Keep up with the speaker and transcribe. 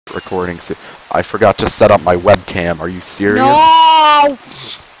recording soon. I forgot to set up my webcam. Are you serious? No!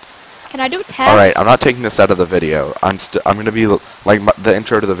 Can I do a test? Alright, I'm not taking this out of the video. I'm gonna be, like, the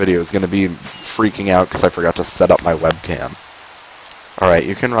intro to the video is gonna be freaking out because I forgot to set up my webcam. Alright,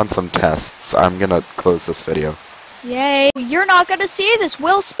 you can run some tests. I'm gonna close this video. Yay. You're not gonna see this.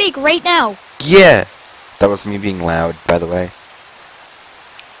 We'll speak right now. Yeah! That was me being loud, by the way.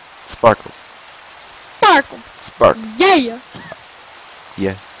 Sparkles. Sparkle. Sparkle. Yeah.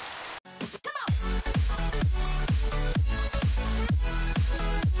 Yeah.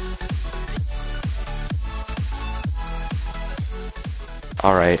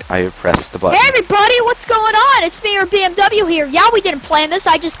 Alright, I pressed the button. Hey everybody, what's going on? It's me, your BMW here. Yeah, we didn't plan this.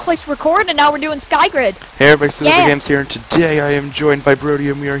 I just clicked record and now we're doing Skygrid. Hey everybody, Silver Games here, and today I am joined by Brody,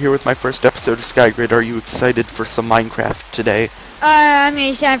 and we are here with my first episode of Skygrid. Are you excited for some Minecraft today? I'm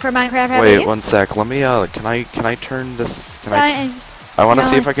excited for Minecraft. Wait, one sec. Let me, can I turn this, I want to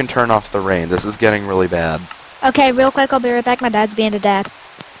see if I can turn off the rain. This is getting really bad. Okay, real quick, I'll be right back. My dad's being a dad.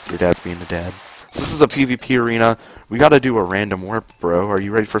 Your dad's being a dad. So this is a PvP arena. We gotta do a random warp, bro. Are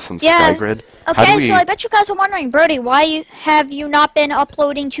you ready for some Skygrid? Okay, so I bet you guys are wondering, Brody, why have you not been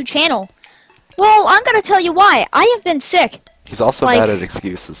uploading to channel? Well, I'm gonna tell you why. I have been sick. He's also bad at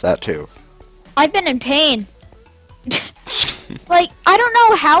excuses, that too. I've been in pain. Like, I don't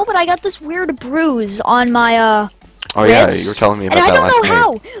know how, but I got this weird bruise on my, Oh ribs. yeah, you were telling me about that last And I don't know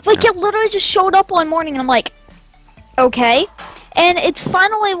how. Like, it literally just showed up one morning, and I'm like, okay. And it's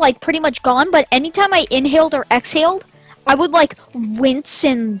finally, like, pretty much gone, but anytime I inhaled or exhaled, I would, like, wince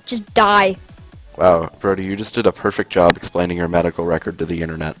and just die. Wow, Brody, you just did a perfect job explaining your medical record to the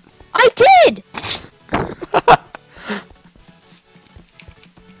internet. I did!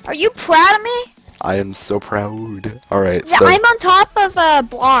 Are you proud of me? I am so proud. Alright, Yeah, so... I'm on top of a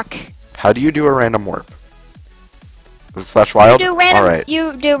block. How do you do a random warp? Is it slash wild?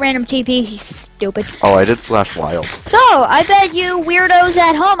 You do random TP, stupid. Oh, I did slash wild. So, I bet you weirdos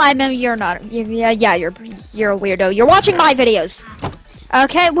at home, I mean, you're not, you're a weirdo. You're watching my videos.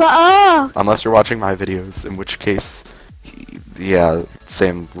 Okay, well, Unless you're watching my videos, in which case, yeah,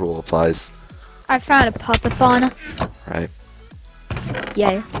 same rule applies. I found a puppet fauna. Right.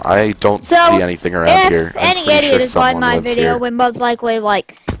 Yay. I don't see anything around here. If any idiot is watching my video, we most likely,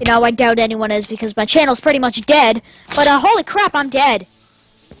 like, you know, I doubt anyone is because my channel's pretty much dead. But, holy crap, I'm dead.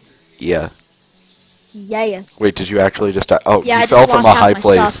 Yeah. Yeah. Wait, did you actually just die? Oh, yeah, you fell from a high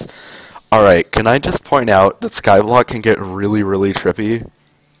place. Alright, can I just point out that Skyblock can get really, really trippy?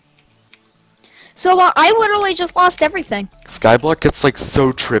 So, I literally just lost everything. Skyblock gets, like,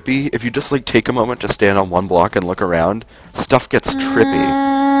 so trippy. If you just, like, take a moment to stand on one block and look around, stuff gets trippy.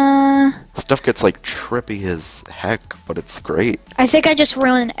 Stuff gets, like, trippy as heck, but it's great. I think I just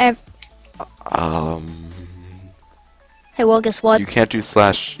ruined Hey, Will, guess what? You can't do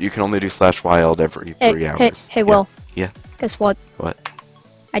slash... You can only do slash wild every 3 hours. Hey, Will. Yeah. Guess what? What?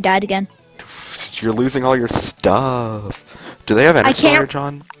 I died again. You're losing all your stuff. Do they have any storage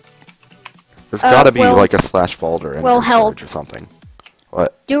on? There's gotta be, Will, like, a slash vault or energy storage or something.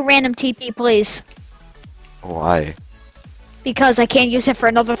 What? Do random TP, please. Why? Because I can't use it for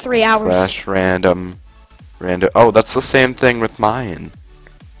another 3 hours. Slash random... Oh, that's the same thing with mine.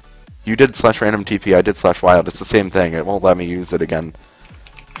 You did slash random TP, I did slash wild. It's the same thing. It won't let me use it again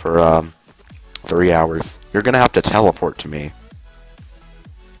for, 3 hours. You're gonna have to teleport to me.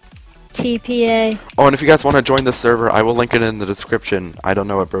 TPA. Oh, and if you guys want to join the server, I will link it in the description. I don't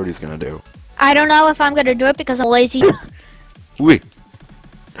know what Brody's gonna do. I don't know if I'm gonna do it because I'm lazy. Wait.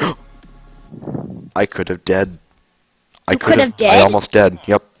 I could have dead. I could have dead? I almost dead.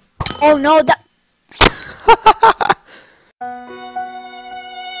 Yep. Oh no, that.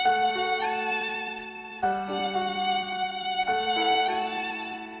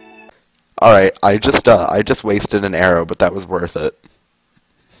 Alright, I just wasted an arrow, but that was worth it.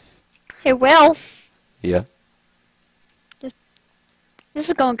 Hey, Will. Yeah. This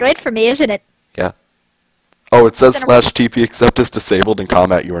is going great for me, isn't it? Yeah. Oh, it says slash TP except is disabled in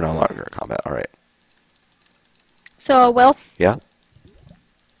combat. You are no longer in combat. Alright. So, Will? Yeah?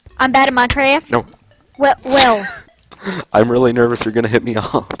 I'm bad at Minecraft? No. Will. I'm really nervous you're gonna hit me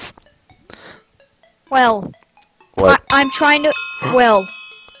off. Well. What? I'm trying to... Will.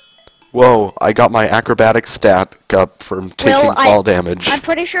 Whoa, I got my acrobatics stat up from taking fall damage. I'm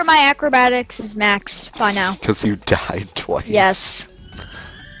pretty sure my acrobatics is maxed by now. Because you died twice. Yes.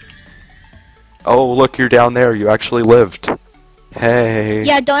 Oh, look, you're down there. You actually lived. Hey.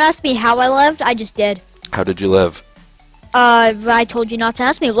 Yeah, don't ask me how I lived. I just did. How did you live? I told you not to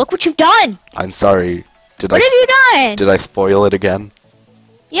ask me. Look what you've done. I'm sorry. What have you done? Did I spoil it again?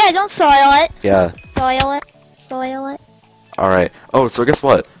 Yeah, don't spoil it. Yeah. Spoil it. Spoil it. Alright. Oh, so guess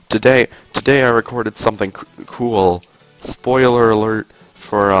what? Today I recorded something cool. Spoiler alert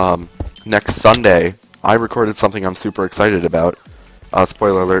for next Sunday. I recorded something I'm super excited about.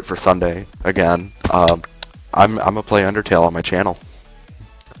 Spoiler alert for Sunday again. I'm gonna play Undertale on my channel.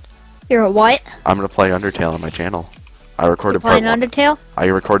 You're a what? I'm gonna play Undertale on my channel. I recorded part 1. Undertale? I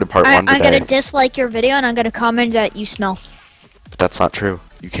recorded part 1 today. I'm gonna dislike your video and I'm gonna comment that you smell. But that's not true.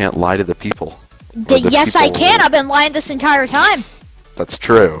 You can't lie to the people. Yes, I can. I've been lying this entire time. That's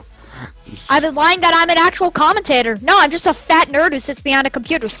true. I've been lying that I'm an actual commentator. No, I'm just a fat nerd who sits behind a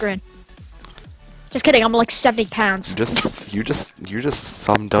computer screen. Just kidding. I'm like 70 pounds. You just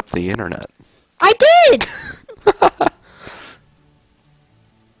summed up the internet. I did.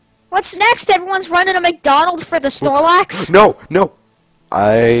 What's next? Everyone's running a McDonald's for the Snorlax. No.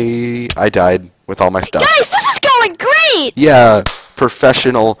 I died with all my stuff. Guys, this is going great. Yeah,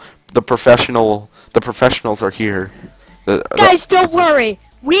 the professionals are here. Guys, don't worry.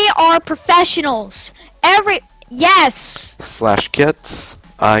 We are professionals. Yes. /kits.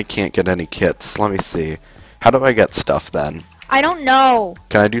 I can't get any kits. Let me see. How do I get stuff then? I don't know.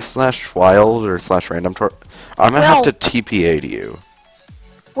 Can I do /wild or /random tor? I'm gonna have to TPA to you.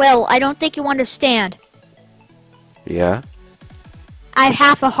 Well, I don't think you understand. Yeah? I have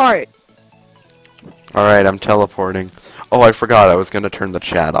half a heart. Alright, I'm teleporting. Oh, I forgot. I was gonna turn the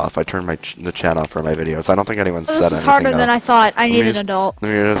chat off. I turned the chat off for my videos. I don't think anyone said anything. This is harder than I thought. I need an adult.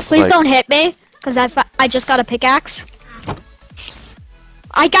 Please don't hit me, because I just got a pickaxe.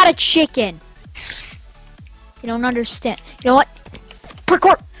 I got a chicken. You don't understand. You know what?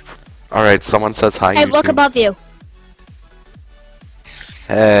 Parkour. Alright, someone says hi. Hey, YouTube. look above you.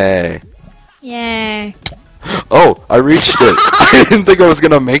 Hey. Yay. Oh, I reached it. I didn't think I was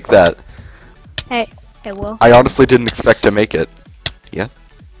gonna make that. Hey, Will. I honestly didn't expect to make it. Yeah?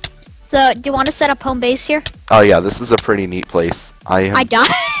 So, do you want to set up home base here? Oh yeah, this is a pretty neat place. I died.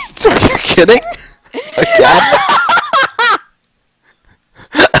 Are you kidding? Again?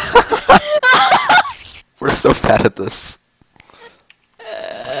 We're so bad at this.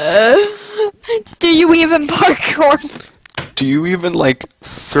 Do you even parkour? Do you even, like,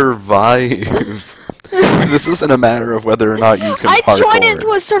 survive? This isn't a matter of whether or not you can parkour. I joined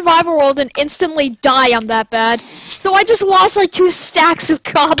into a survival world and instantly die. I'm that bad. So I just lost like 2 stacks of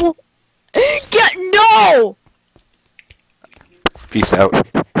cobble. No! Peace out.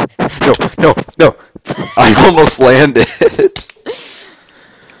 No. I almost landed.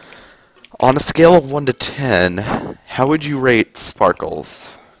 On a scale of 1 to 10, how would you rate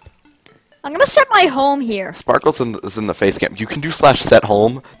Sparkles? I'm gonna set my home here. Sparkles is in the face cam. You can do /set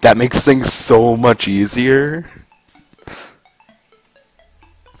home. That makes things so much easier.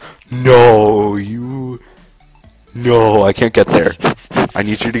 No, I can't get there. I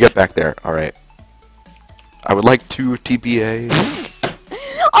need you to get back there. Alright. I would like to TPA.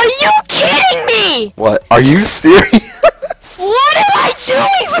 Are you kidding me? What? Are you serious? What am I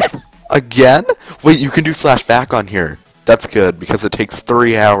doing with... Again? Wait, you can do /back on here. That's good, because it takes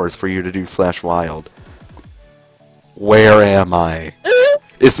 3 hours for you to do /wild. Where am I?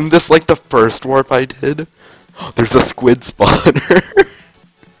 Isn't this like the first warp I did? There's a squid spawner.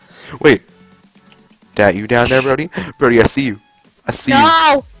 Wait. Dat, you down there, Brody? Brody, I see you. I see you.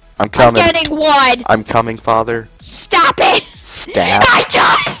 No! I'm coming. I'm getting one! I'm coming, father. Stop it! Stab. I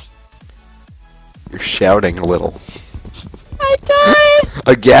died! You're shouting a little. I died!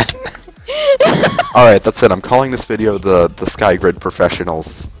 Again? Alright, that's it. I'm calling this video the Skygrid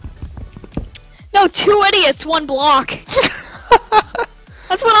Professionals. No, 2 idiots, 1 block.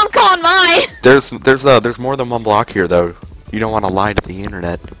 That's what I'm calling mine. There's more than 1 block here, though. You don't want to lie to the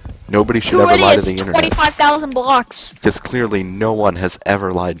internet. Nobody should ever lie to the internet. 25,000 blocks. Because clearly no one has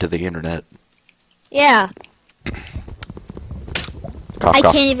ever lied to the internet. Yeah. Cough, I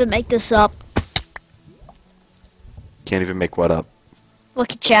cough. can't even make this up. Can't even make what up?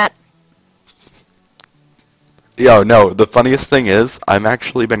 Look at chat. Yo, no, the funniest thing is, I've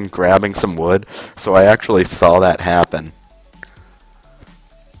actually been grabbing some wood, so I actually saw that happen.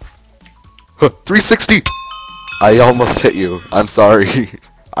 360! I almost hit you. I'm sorry.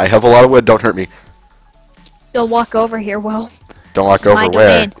 I have a lot of wood, don't hurt me. Don't walk over here, Will. Don't walk over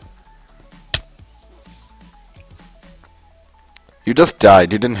where? Domain. You just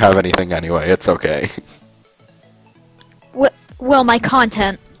died. You didn't have anything anyway. It's okay. Will, my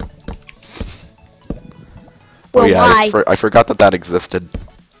content. Oh Will, yeah, why? I forgot that existed.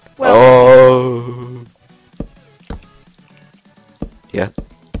 Will. Oh. Yeah.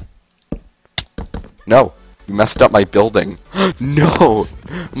 No, you messed up my building. No,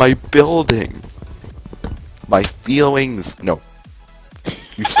 my building. My feelings. No.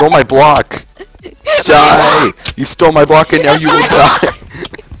 You stole my block. Die! You stole my block and now you will die.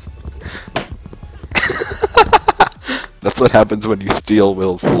 what happens when you steal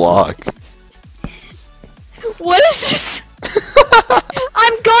Will's block. What is this?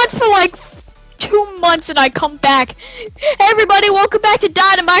 I'm gone for like 2 months and I come back. Hey everybody, welcome back to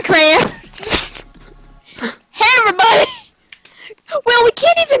Minecraft. Hey everybody! Well, we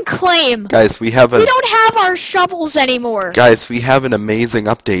can't even claim. Guys, we don't have our shovels anymore. Guys, we have an amazing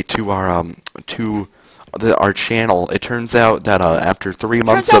update to our channel. It turns out that after 3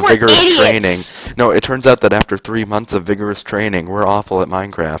 months of vigorous training, it turns out that after 3 months of vigorous training, we're awful at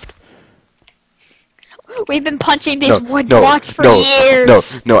Minecraft. We've been punching these wood blocks for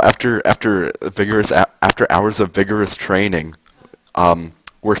years. After hours of vigorous training,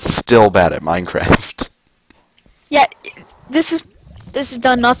 we're still bad at Minecraft. Yeah, this has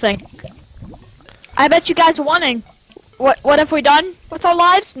done nothing. I bet you guys are wondering, what have we done with our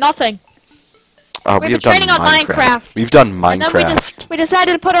lives? Nothing. We've been training on Minecraft. We've done Minecraft. And then we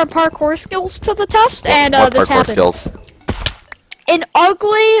decided to put our parkour skills to the test, and what this parkour happened. Skills? An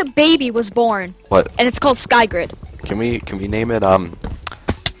ugly baby was born. What? And it's called Skygrid. Can we name it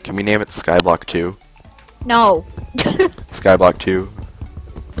Can we name it Skyblock 2? No. Skyblock 2.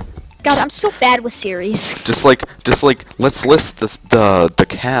 God, I'm so bad with series. Just like let's list the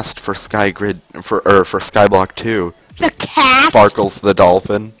cast for Skygrid for Skyblock 2. The cast? Sparkles the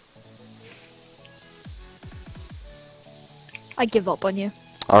dolphin. I give up on you.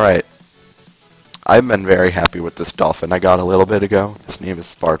 Alright. I've been very happy with this dolphin I got a little bit ago. His name is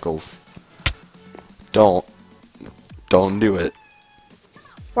Sparkles. Don't do it.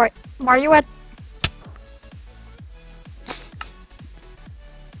 Right. Are you at...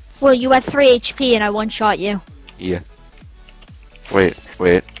 Well, you had 3 HP and I one-shot you. Yeah. Wait.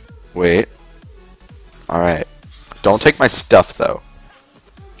 Alright. Don't take my stuff, though.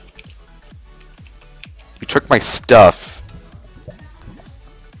 You took my stuff.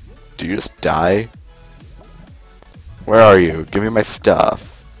 Do you just die? Where are you? Give me my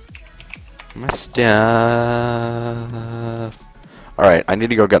stuff. My stuff. Alright, I need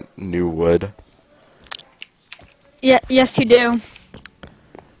to go get new wood. Yeah, yes you do.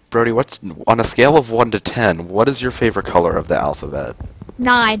 Brody, what's on a scale of 1 to 10, what is your favorite color of the alphabet?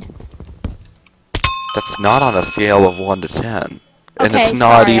 9. That's not on a scale of 1 to 10. And Okay, it's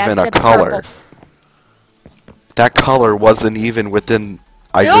not sorry, even I a said color. purple. That color wasn't even within...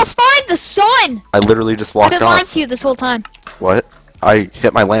 You'll find the sun! I literally just I've walked been off. lying to you this whole time. What? I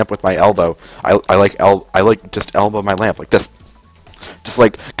hit my lamp with my elbow. I like just elbow my lamp like this. Just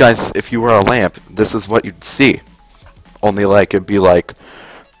like, guys, if you were a lamp, this is what you'd see. Only like it'd be like...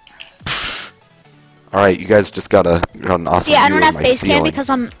 Alright, you guys just got an awesome Yeah, I view don't of have my face cam ceiling. because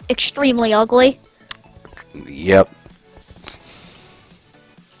I'm extremely ugly. Yep.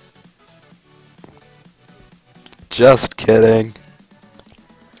 Just kidding. Do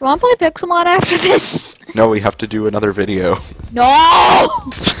you want to play Pixelmon after this? No, we have to do another video. No!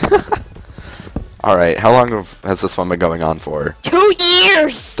 Alright, how long has this one been going on for? 2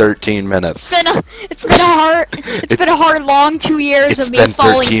 years! 13 minutes. It's been a hard long 2 years of me falling through the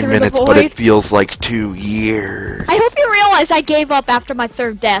void. It's been 13 minutes, but it feels like 2 years. I hope you realize I gave up after my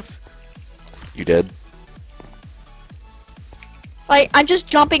 3rd death. You did? Like, I'm just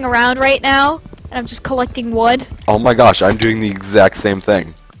jumping around right now, and I'm just collecting wood. Oh my gosh, I'm doing the exact same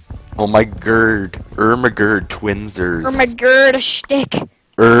thing. Oh my gerd. Ermagerd twinsers. Ermagerd a shtick.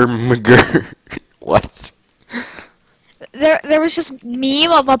 Ermagerd. What? There was just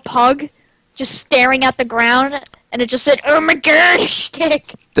meme of a pug just staring at the ground, and it just said, Ermagerd a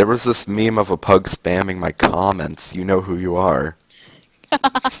shtick. There was this meme of a pug spamming my comments. You know who you are.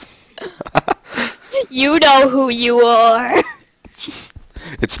 You know who you are.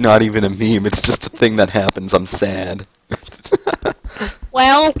 It's not even a meme, it's just a thing that happens. I'm sad.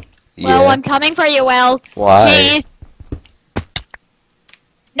 Well, Yeah. I'm coming for you, Well. Why? Hey.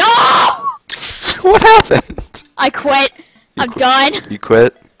 No! What happened? I quit. I'm done. You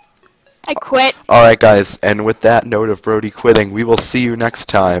quit? I quit. Alright guys, and with that note of Brody quitting, we will see you next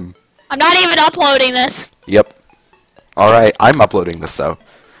time. I'm not even uploading this. Yep. Alright, I'm uploading this though.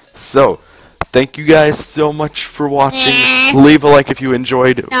 So, thank you guys so much for watching. Leave a like if you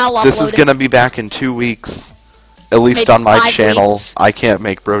enjoyed. I'll This is upload it. gonna be back in 2 weeks. At least Maybe on my 5 channel. weeks. I can't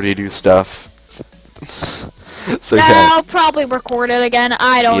make Brody do stuff. So No, yeah. I'll probably record it again.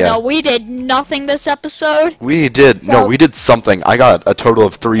 I don't Yeah. know. We did nothing this episode. We did. No, So- we did something. I got a total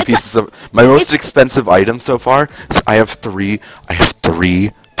of 3 pieces of my most expensive item so far. I have 3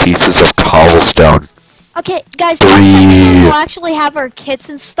 pieces of cobblestone. Okay, guys, next time we'll actually have our kits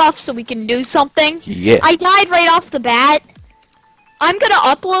and stuff so we can do something. Yeah. I died right off the bat. I'm gonna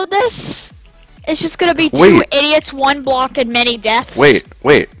upload this. It's just gonna be 2 Wait. idiots, 1 block, and many deaths. Wait.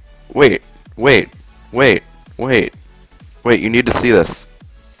 Wait, you need to see this.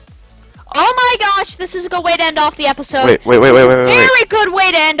 Oh my gosh, this is a good way to end off the episode. Wait. Very good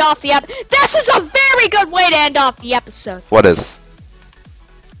way to end off the This is a very good way to end off the episode. What is?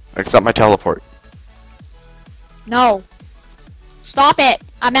 Accept my teleport. No. Stop it.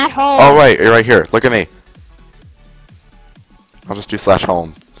 I'm at home. Oh, right. You're right here. Look at me. I'll just do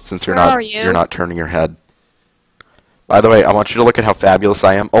 /home since you're not turning your head. By the way, I want you to look at how fabulous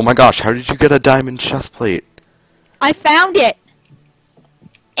I am. Oh my gosh, how did you get a diamond chest plate? I found it.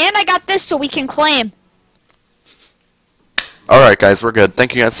 And I got this so we can claim. Alright guys, we're good.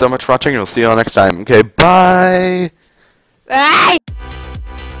 Thank you guys so much for watching, and we'll see you all next time. Okay, bye! Bye!